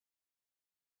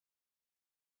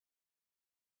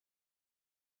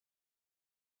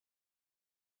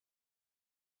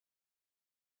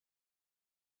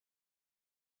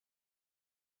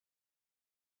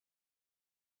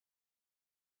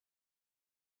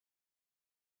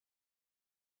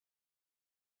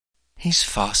He's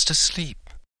fast asleep.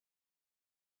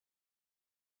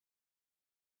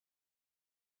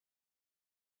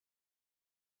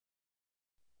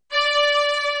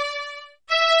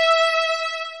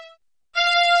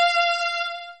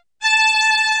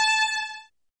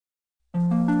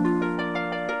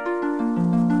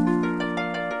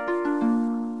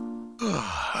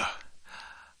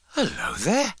 Hello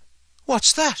there.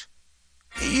 What's that?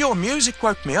 Your music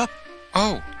woke me up.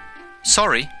 Oh,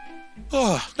 sorry.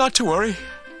 Oh, not to worry.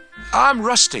 I'm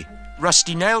Rusty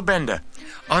Nailbender.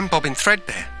 I'm Bobbin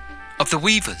Threadbare, of the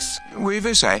Weavers.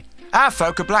 Weavers, eh? Our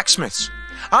folk are blacksmiths.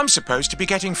 I'm supposed to be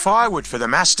getting firewood for the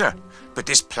master, but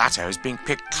this plateau's being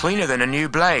picked cleaner than a new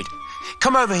blade.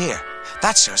 Come over here.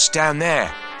 That's us down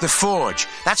there. The forge.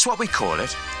 That's what we call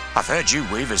it. I've heard you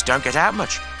weavers don't get out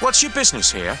much. What's your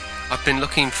business here? I've been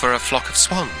looking for a flock of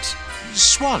swans.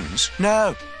 Swans?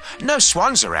 No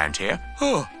swans around here.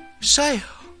 Oh, say,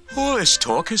 all this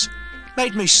talk has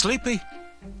made me sleepy.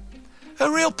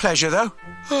 A real pleasure, though.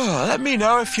 Oh, let me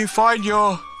know if you find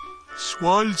your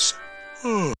swans.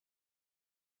 Oh.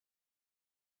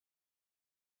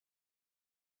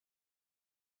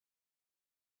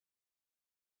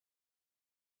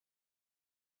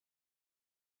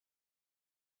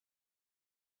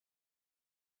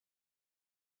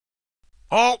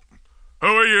 Oh, who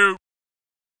are you?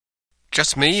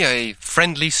 Just me, a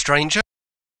friendly stranger?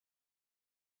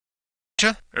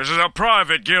 This is a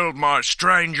private guild, my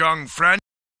strange young friend.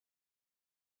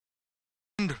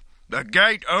 The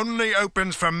gate only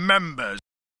opens for members.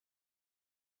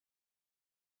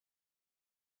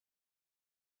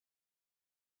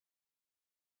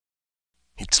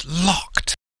 It's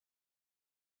locked.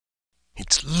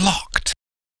 It's locked.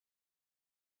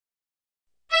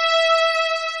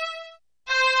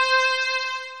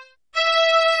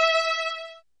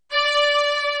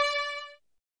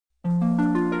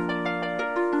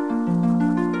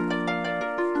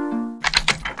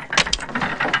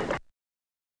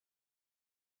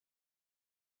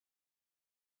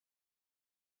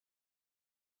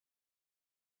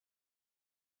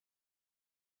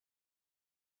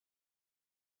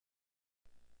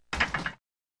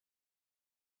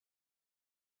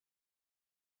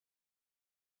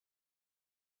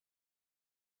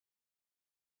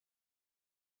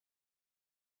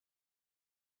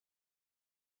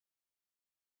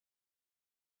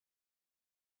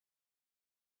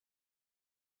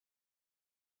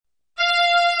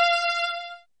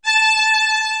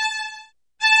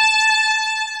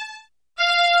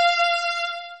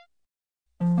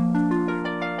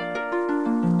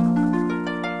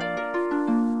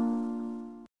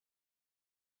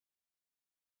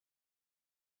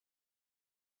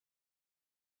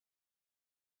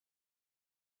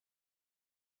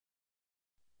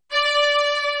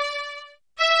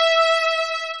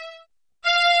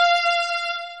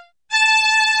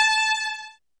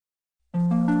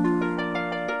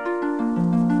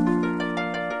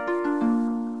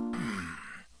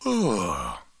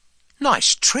 Oh,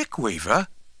 nice trick, Weaver.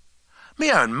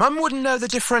 Me own mum wouldn't know the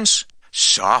difference.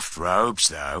 Soft robes,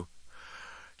 though.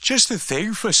 Just the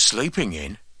thing for sleeping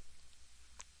in.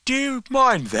 Do you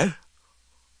mind, then?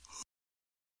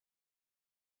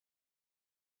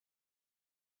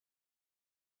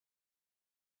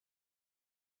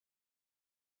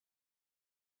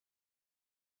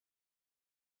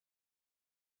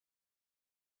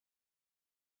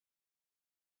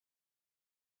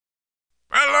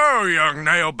 Hello, young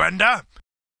nailbender.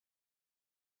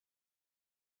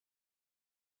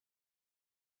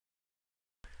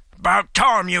 About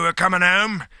time you were coming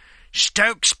home.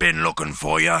 Stoke's been looking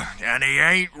for you, and he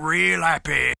ain't real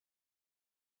happy.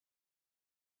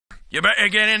 You better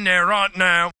get in there right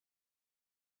now.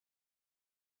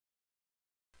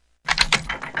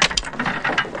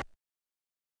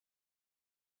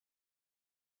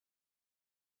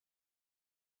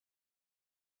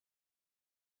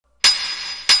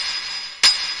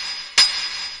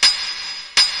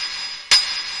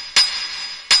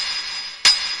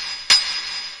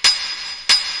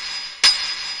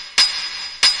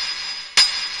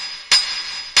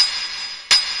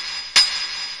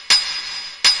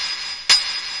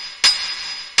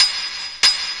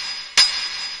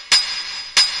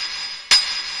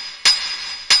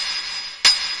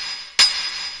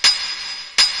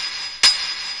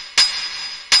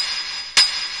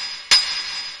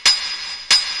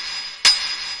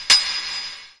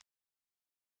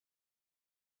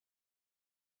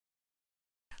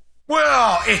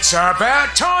 Well, it's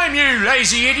about time, you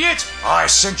lazy idiot. I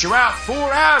sent you out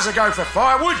 4 hours ago for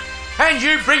firewood, and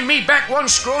you bring me back one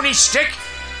scrawny stick.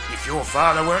 If your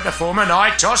father weren't the foreman,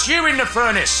 I'd toss you in the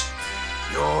furnace.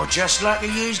 You're just like you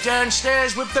used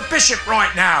downstairs with the bishop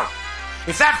right now.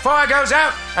 If that fire goes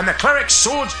out and the cleric's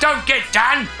swords don't get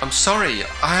done... I'm sorry,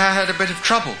 I had a bit of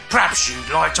trouble. Perhaps you'd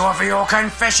like to offer your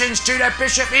confessions to the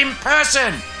bishop in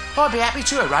person. I'd be happy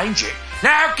to arrange it.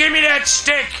 Now give me that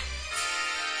stick.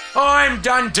 I'm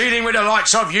done dealing with the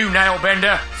likes of you,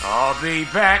 Nailbender. I'll be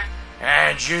back,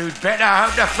 and you'd better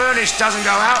hope the furnace doesn't go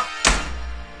out.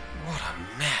 What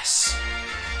a mess.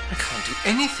 I can't do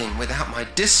anything without my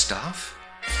distaff.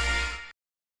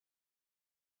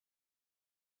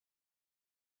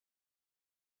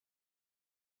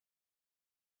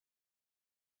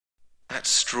 That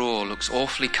straw looks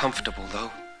awfully comfortable,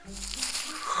 though.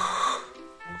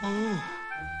 Oh,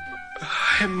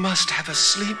 it must have a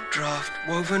sleep draught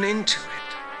woven into it.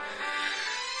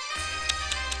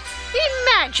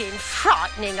 Imagine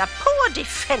frightening a poor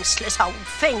defenceless old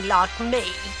thing like me,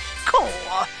 Cor.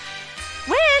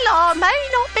 Well, I may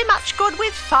not be much good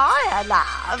with fire,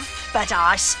 love, but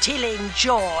I still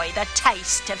enjoy the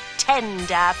taste of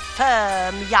tender,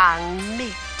 firm young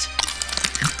meat.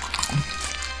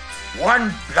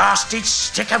 One blasted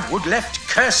stick of wood left,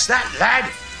 curse that lad.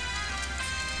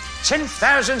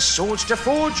 10,000 swords to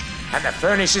forge, and the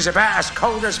furnace is about as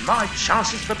cold as my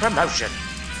chances for promotion.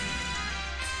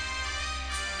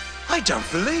 I don't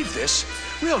believe this.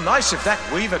 Real nice of that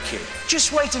Weaver kid.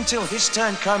 Just wait until his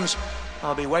turn comes.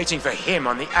 I'll be waiting for him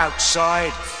on the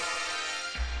outside.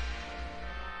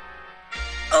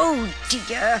 Oh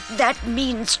dear, that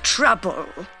means trouble.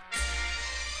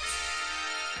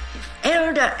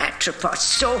 Elder Atropos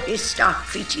saw his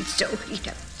staff treated so he'd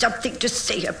have something to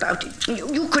say about it.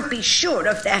 You could be sure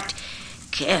of that.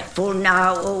 Careful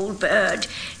now, old bird.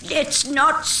 Let's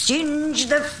not singe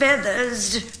the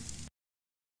feathers.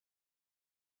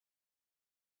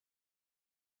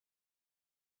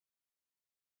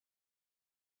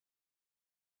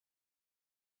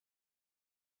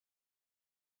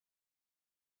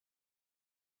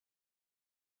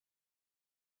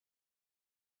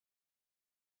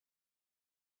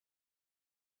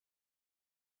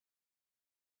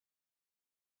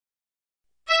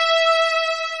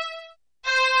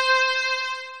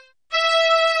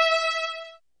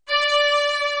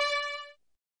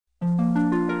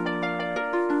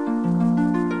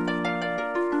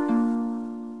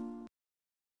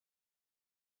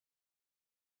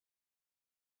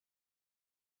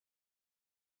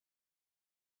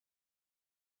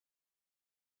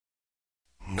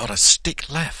 Not a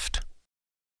stick left.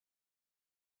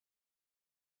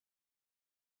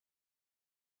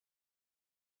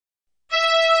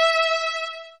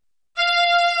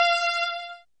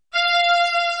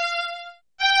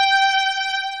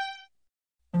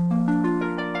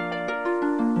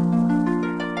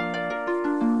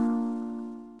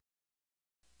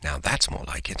 Now that's more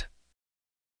like it.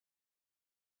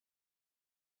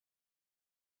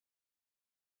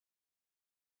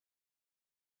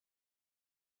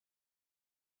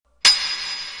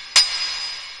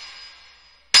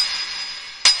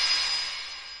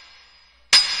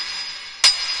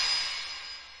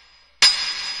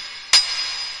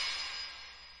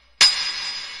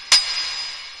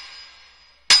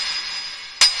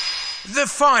 The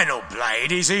final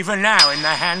blade is even now in the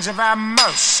hands of our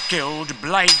most skilled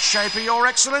blade shaper, Your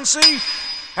Excellency.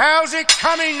 How's it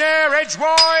coming there,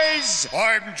 Edgewise?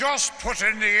 I'm just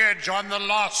putting the edge on the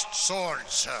last sword,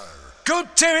 sir.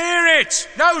 Good to hear it.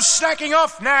 No slacking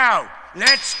off now.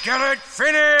 Let's get it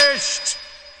finished.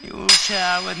 You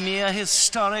share with me a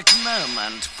historic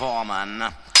moment,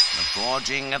 Foreman. The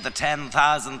forging of the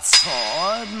 10,000th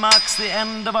sword marks the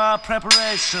end of our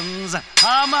preparations.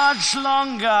 How much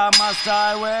longer must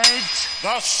I wait?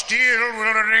 The steel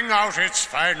will ring out its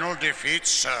final defeat,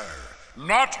 sir.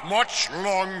 Not much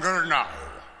longer now.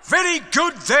 Very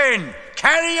good then.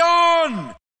 Carry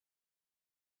on.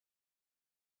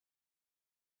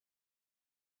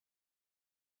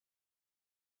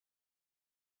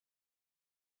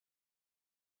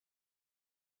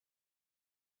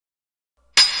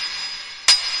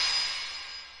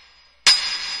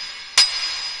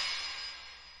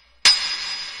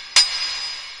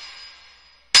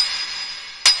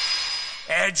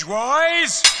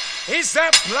 Edgewise, is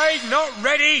that blade not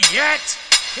ready yet?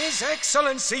 His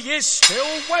Excellency is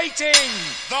still waiting.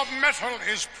 The metal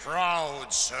is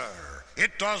proud, sir.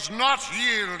 It does not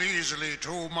yield easily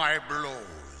to my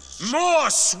blows. More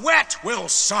sweat will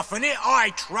soften it,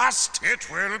 I trust. It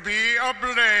will be a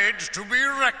blade to be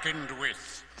reckoned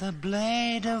with. The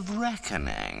Blade of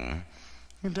Reckoning.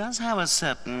 It does have a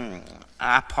certain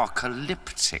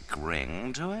apocalyptic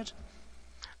ring to it.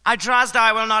 I trust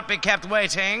I will not be kept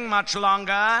waiting much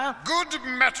longer. Good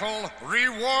metal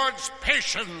rewards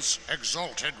patience,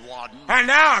 exalted one. And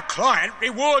our client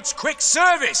rewards quick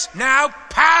service. Now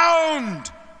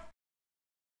pound!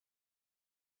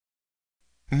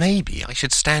 Maybe I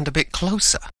should stand a bit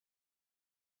closer.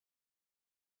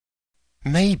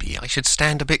 Maybe I should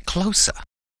stand a bit closer.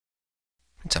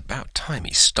 It's about time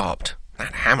he stopped.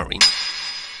 That hammering.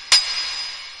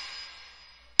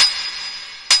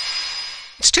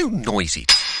 It's too noisy.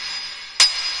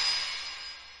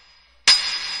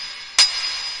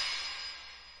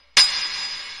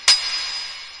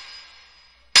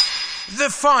 The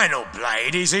final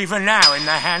blade is even now in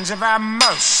the hands of our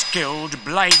most skilled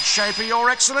blade shaper, Your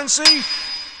Excellency.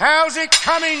 How's it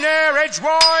coming there,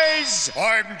 Edgewise?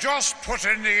 I'm just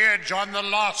putting the edge on the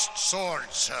last sword,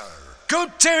 sir.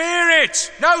 Good to hear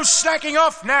it. No slacking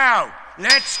off now.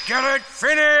 Let's get it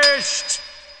finished.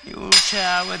 You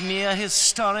share with me a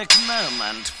historic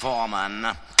moment, Foreman.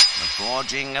 The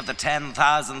forging of the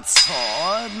 10,000th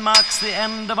sword marks the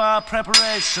end of our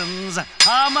preparations.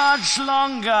 How much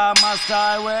longer must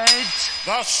I wait?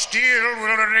 The steel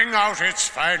will ring out its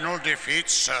final defeat,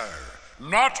 sir.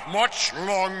 Not much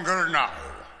longer now.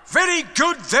 Very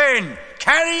good then.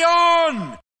 Carry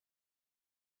on.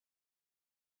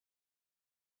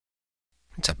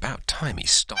 It's about time he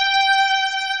stopped.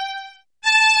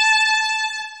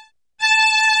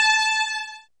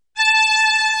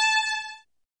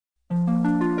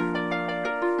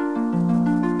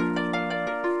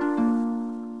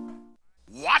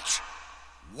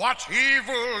 What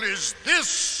evil is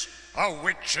this? A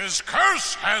witch's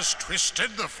curse has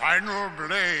twisted the final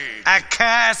blade. A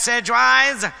curse,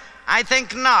 Edgewise? I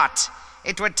think not.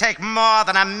 It would take more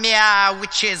than a mere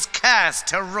witch's curse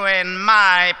to ruin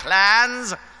my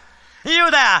plans. You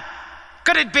there!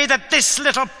 Could it be that this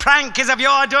little prank is of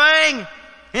your doing?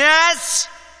 Yes?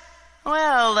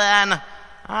 Well then,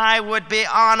 I would be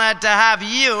honored to have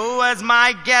you as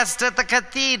my guest at the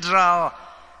cathedral.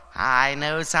 I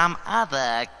know some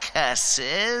other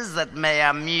curses that may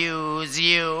amuse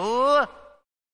you.